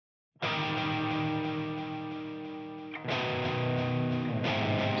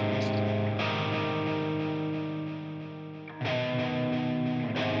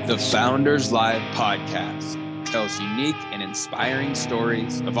The Founders Live podcast tells unique and inspiring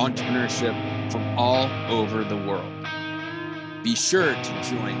stories of entrepreneurship from all over the world. Be sure to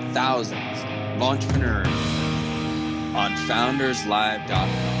join thousands of entrepreneurs on founderslive.com.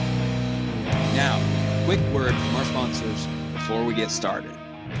 Now, quick word from our sponsors before we get started.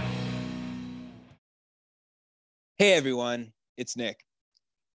 Hey everyone, it's Nick.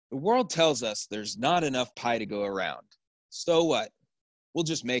 The world tells us there's not enough pie to go around. So what? We'll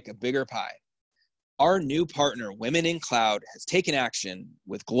just make a bigger pie. Our new partner, Women in Cloud, has taken action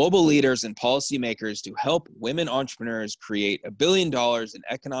with global leaders and policymakers to help women entrepreneurs create $1 billion in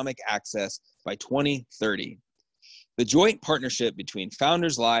economic access by 2030. The joint partnership between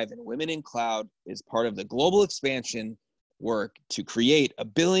Founders Live and Women in Cloud is part of the global expansion work to create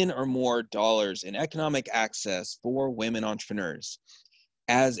 $1 billion or more in economic access for women entrepreneurs.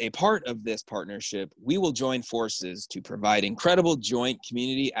 As a part of this partnership, we will join forces to provide incredible joint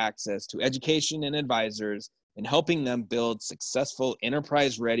community access to education and advisors and helping them build successful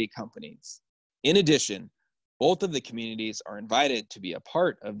enterprise-ready companies. In addition, both of the communities are invited to be a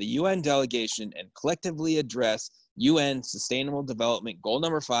part of the UN delegation and collectively address UN Sustainable Development Goal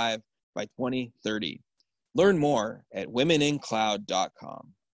number 5 by 2030. Learn more at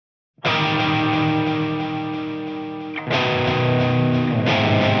womenincloud.com.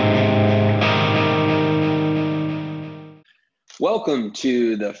 Welcome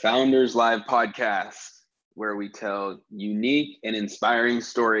to the Founders Live podcast, where we tell unique and inspiring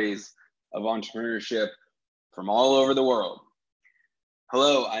stories of entrepreneurship from all over the world.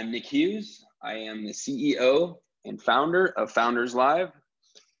 Hello, I'm Nick Hughes. I am the CEO and founder of Founders Live.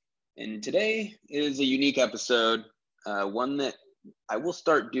 And today is a unique episode, one that I will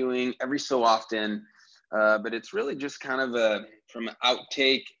start doing every so often, but it's really just kind of from an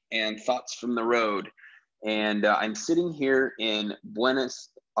outtake and thoughts from the road. And I'm sitting here in Buenos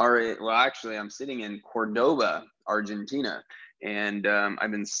Aires. Well, actually, I'm sitting in Cordoba, Argentina. And I've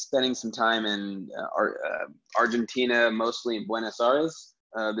been spending some time in Argentina, mostly in Buenos Aires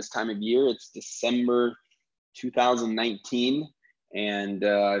this time of year. It's December 2019. And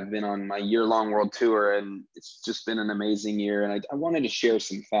I've been on my year-long world tour, and it's just been an amazing year. And I wanted to share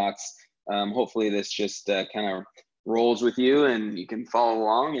some thoughts. Hopefully this just kind of rolls with you and you can follow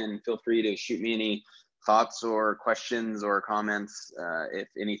along, and feel free to shoot me any thoughts or questions or comments if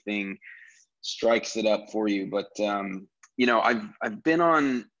anything strikes it up for you. But I've been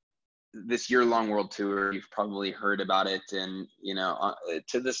on this year-long world tour. You've probably heard about it, and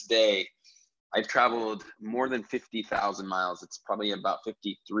to this day I've traveled more than 50,000 miles. It's probably about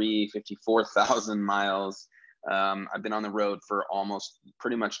 54,000 miles. I've been on the road for almost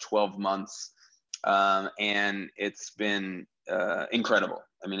pretty much 12 months, and it's been incredible.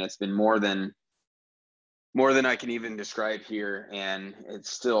 I mean, it's been more than I can even describe here, and it's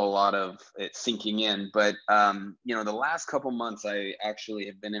still a lot of it sinking in. But the last couple months I actually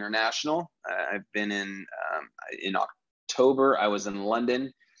have been international. I've been in October I was in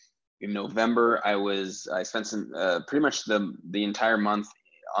London. In November I spent some pretty much the entire month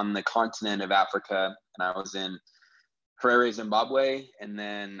on the continent of Africa, and I was in Harare, Zimbabwe, and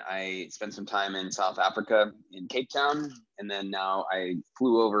then I spent some time in South Africa in Cape Town, and then now I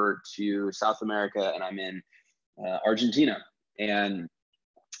flew over to South America, and I'm in Argentina. And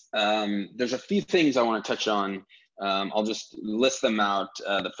there's a few things I want to touch on. I'll just list them out.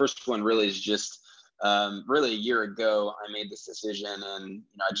 The first one really is just really a year ago I made this decision, and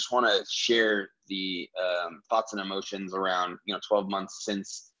I just want to share the thoughts and emotions around 12 months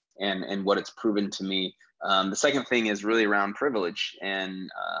since and what it's proven to me. The second thing is really around privilege, and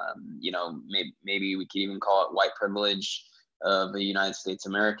maybe we could even call it white privilege of a United States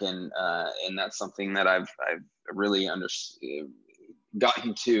American, and that's something that I've really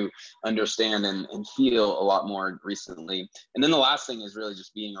gotten to understand and feel a lot more recently. And then the last thing is really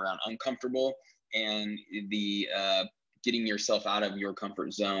just being around uncomfortable and the getting yourself out of your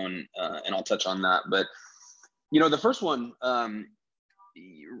comfort zone, and I'll touch on that. But the first one,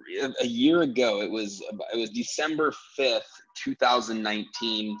 a year ago, it was December 5th,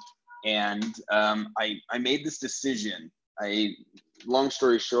 2019, and I made this decision. Long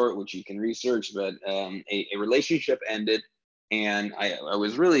story short, which you can research, but a relationship ended, and I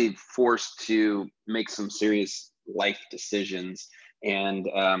was really forced to make some serious life decisions. And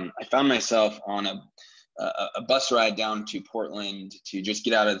I found myself on a bus ride down to Portland to just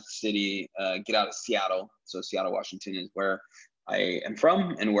get out of the city, get out of Seattle. So Seattle, Washington is where I am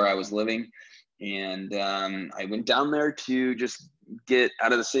from and where I was living. And I went down there to just get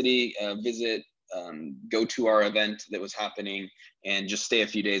out of the city, visit, go to our event that was happening, and just stay a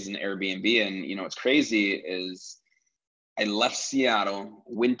few days in Airbnb. And what's crazy is I left Seattle,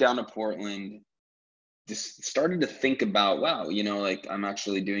 went down to Portland, just started to think about, wow, like I'm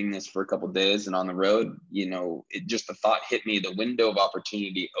actually doing this for a couple of days and on the road, it just, the thought hit me, the window of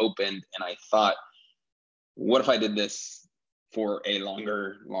opportunity opened, and I thought, what if I did this for a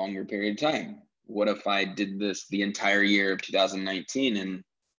longer period of time? What if I did this the entire year of 2019? And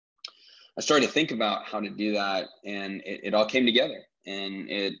I started to think about how to do that, and it all came together. And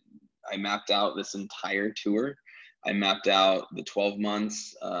I mapped out this entire tour. I mapped out the 12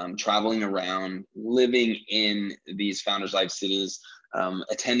 months, traveling around, living in these Founders Life cities,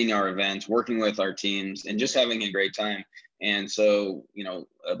 attending our events, working with our teams, and just having a great time. And so,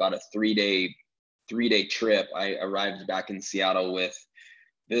 about a three-day trip, I arrived back in Seattle with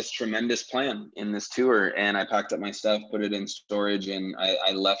this tremendous plan in this tour, and I packed up my stuff, put it in storage, and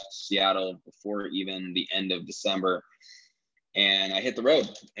I left Seattle before even the end of December, and I hit the road.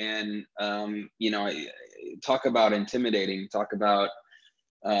 And I talk about intimidating, talk about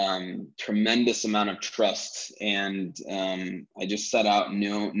tremendous amount of trust, and I just set out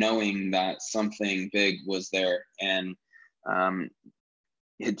knowing that something big was there. And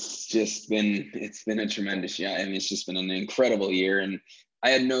it's been a tremendous year. I mean, it's just been an incredible year, and I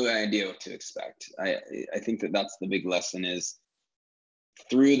had no idea what to expect. I think that's the big lesson, is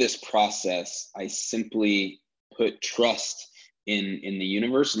through this process, I simply put trust in the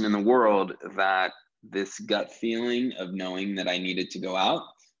universe and in the world, that this gut feeling of knowing that I needed to go out,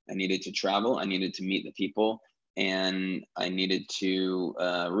 I needed to travel, I needed to meet the people, and I needed to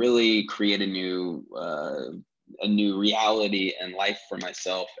really create a new reality and life for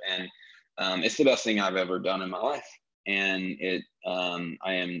myself. And it's the best thing I've ever done in my life. And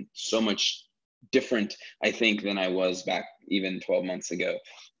I am so much different, I think, than I was back even 12 months ago.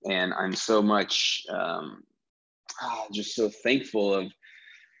 And I'm so much just so thankful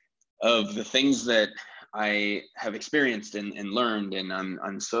of the things that I have experienced and learned. And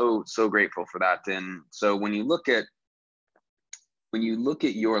I'm so grateful for that. And so when you look at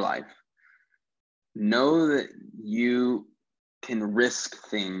your life, know that you can risk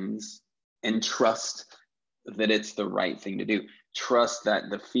things and trust that it's the right thing to do. Trust that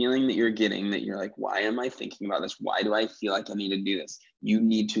the feeling that you're getting, that you're like, why am I thinking about this? Why do I feel like I need to do this? You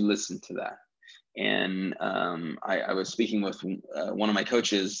need to listen to that. And I was speaking with one of my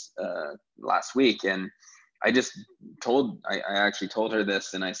coaches last week, and I actually told her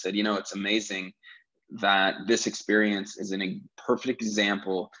this, and I said, it's amazing that this experience is a perfect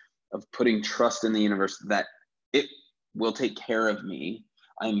example of putting trust in the universe that it will take care of me.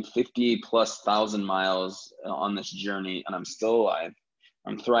 I'm 50,000+ miles on this journey, and I'm still alive.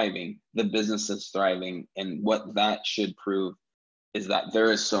 I'm thriving. The business is thriving. And what that should prove is that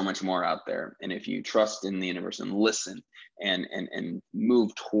there is so much more out there. And if you trust in the universe and listen and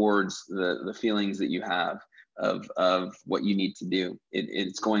move towards the feelings that you have of what you need to do,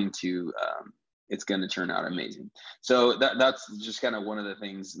 it's going to turn out amazing. So that's just kind of one of the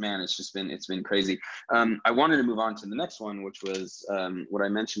things, man. It's been crazy. I wanted to move on to the next one, which was what I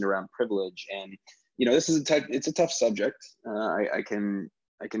mentioned around privilege. And this is a tough subject. I can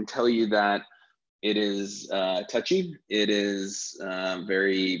tell you that it is touchy. It is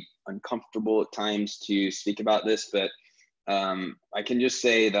very uncomfortable at times to speak about this, but I can just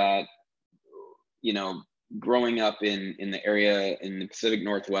say that growing up in the area in the Pacific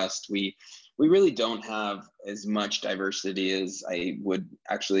Northwest, we really don't have as much diversity as I would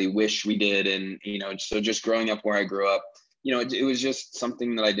actually wish we did. And, so just growing up where I grew up, it was just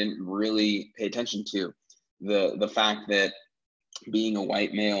something that I didn't really pay attention to. The fact that being a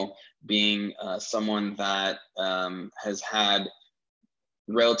white male, being someone that has had,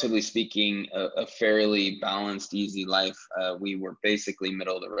 relatively speaking, a fairly balanced, easy life, we were basically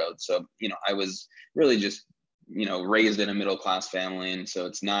middle of the road. So, I was really just, raised in a middle-class family. And so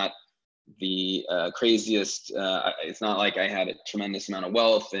it's not the craziest, it's not like I had a tremendous amount of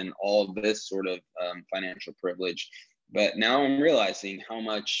wealth and all of this sort of financial privilege. But now I'm realizing how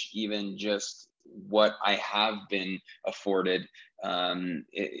much even just what I have been afforded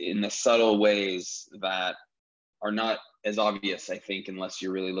in the subtle ways that are not as obvious, I think, unless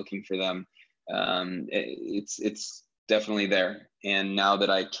you're really looking for them. It's definitely there. And now that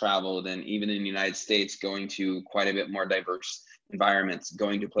I traveled, and even in the United States, going to quite a bit more diverse environments,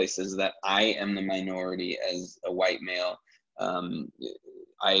 going to places that I am the minority as a white male,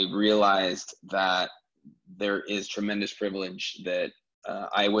 I realized that there is tremendous privilege that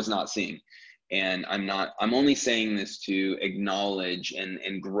I was not seeing. And I'm only saying this to acknowledge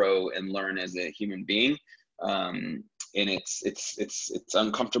and grow and learn as a human being. And it's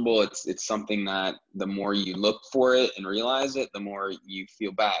uncomfortable. It's something that the more you look for it and realize it, the more you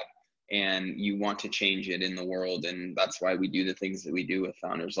feel bad. and you want to change it in the world. And that's why we do the things that we do with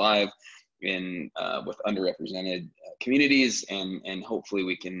Founders Live in with underrepresented communities, and hopefully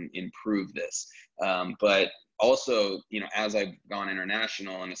we can improve this. But also, as I've gone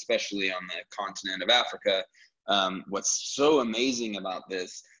international, and especially on the continent of Africa, what's so amazing about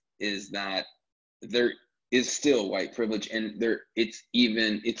this is that there is still white privilege, and it's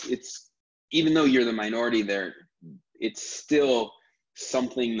even though you're the minority there, it's still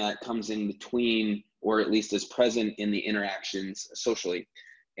something that comes in between, or at least is present in the interactions socially.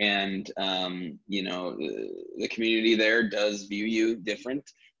 And the community there does view you different.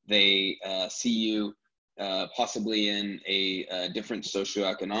 They see you possibly in a different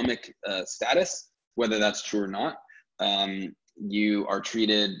socioeconomic status, whether that's true or not. You are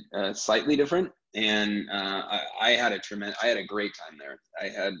treated slightly different. And I had a great time there.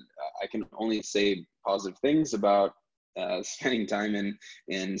 I can only say positive things about spending time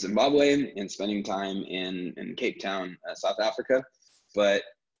in Zimbabwe and spending time in Cape Town, South Africa. But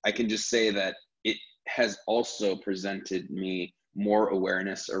I can just say that it has also presented me more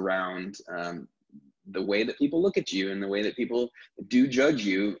awareness around the way that people look at you, and the way that people do judge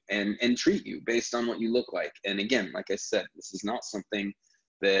you and treat you based on what you look like. And again, like I said, this is not something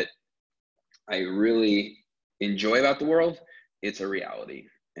that I really enjoy about the world. It's a reality.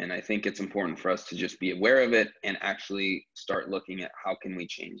 And I think it's important for us to just be aware of it and actually start looking at how can we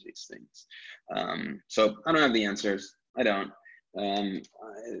change these things. So I don't have the answers. I don't.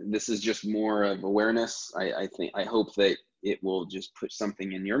 This is just more of awareness. I hope that it will just put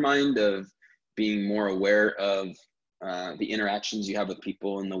something in your mind of being more aware of the interactions you have with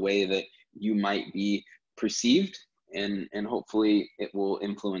people and the way that you might be perceived, and hopefully it will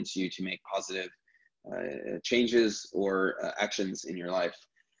influence you to make positive changes or actions in your life.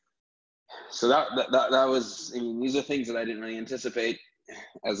 So that was, these are things that I didn't really anticipate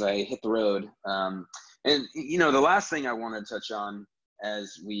as I hit the road. And the last thing I want to touch on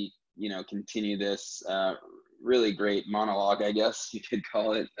as we continue this really great monologue, I guess you could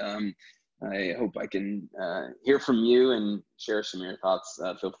call it. I hope I can hear from you and share some of your thoughts.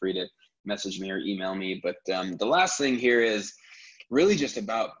 Feel free to message me or email me. But the last thing here is really just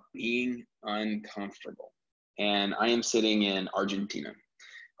about being uncomfortable. And I am sitting in Argentina.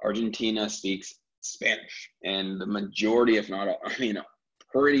 Argentina speaks Spanish, and the majority, if not,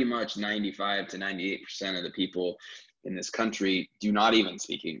 pretty much 95 to 98% of the people in this country do not even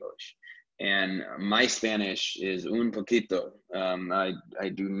speak English. And my Spanish is un poquito. I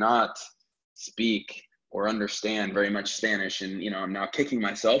do not speak or understand very much Spanish, and I'm now kicking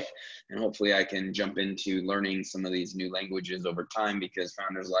myself, and hopefully I can jump into learning some of these new languages over time, because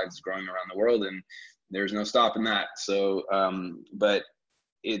Founders Lives is growing around the world and there's no stopping that. So but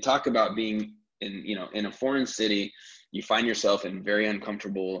talk about being in a foreign city. You find yourself in very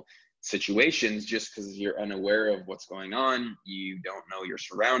uncomfortable situations just because you're unaware of what's going on. You don't know your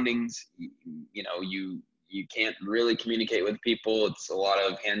surroundings. You can't really communicate with people. It's a lot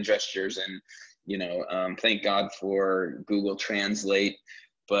of hand gestures, and thank God for Google Translate.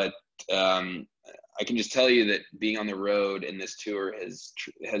 But I can just tell you that being on the road in this tour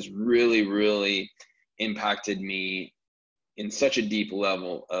has really, really impacted me in such a deep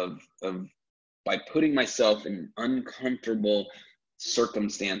level of by putting myself in uncomfortable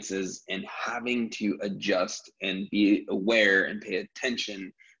circumstances and having to adjust and be aware and pay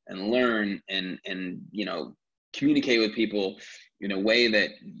attention and learn and communicate with people in a way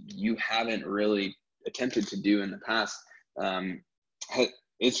that you haven't really attempted to do in the past.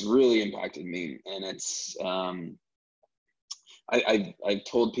 It's really impacted me. And it's I've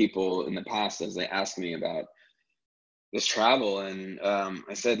told people in the past, as they ask me about this travel, and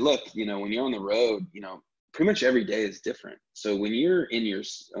I said, look, when you're on the road, pretty much every day is different. So when you're in your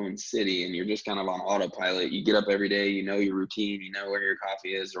own city and you're just kind of on autopilot, you get up every day, your routine, where your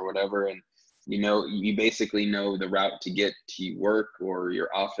coffee is or whatever, and you basically know the route to get to work or your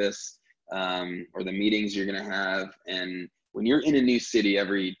office, or the meetings you're going to have. And when you're in a new city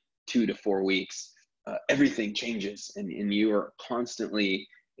every 2 to 4 weeks, everything changes, and you are constantly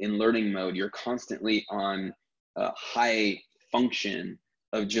in learning mode. You're constantly on high function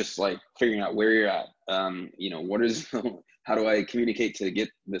of just like figuring out where you're at. How do I communicate to get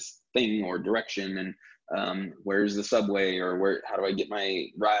this thing or direction, and where's the subway, or how do I get my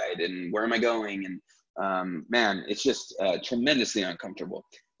ride, and where am I going? And man, it's just tremendously uncomfortable,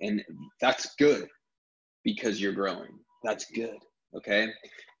 and that's good because you're growing. That's good. Okay.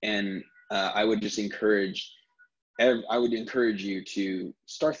 And I would encourage you to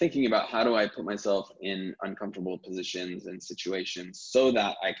start thinking about, how do I put myself in uncomfortable positions and situations so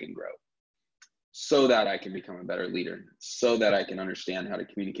that I can grow? so that I can become a better leader, so that I can understand how to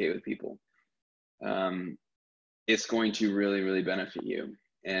communicate with people. It's going to really, really benefit you.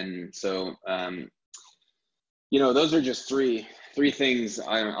 And so, those are just three things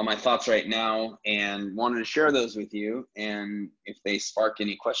on my thoughts right now, and wanted to share those with you. And if they spark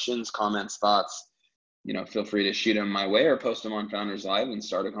any questions, comments, thoughts, feel free to shoot them my way or post them on Founders Live and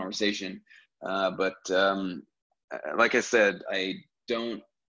start a conversation. But like I said, I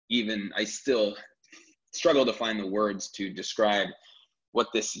still struggle to find the words to describe what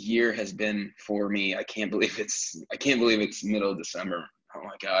this year has been for me. I can't believe it's middle of December. Oh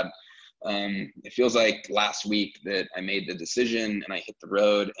my God. It feels like last week that I made the decision and I hit the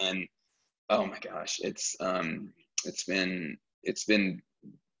road, and oh my gosh, it's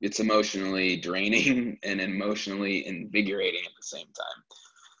emotionally draining and emotionally invigorating at the same time.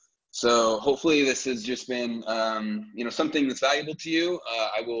 So hopefully this has just been, something that's valuable to you.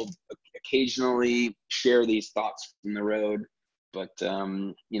 I will occasionally share these thoughts from the road, but,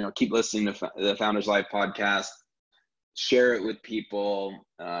 keep listening to the Founders Live podcast, share it with people,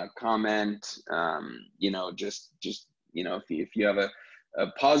 comment, if you have a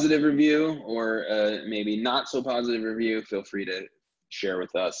positive review or maybe not so positive review, feel free to share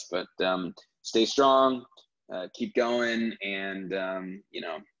with us. But stay strong, keep going, and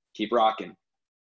keep rocking.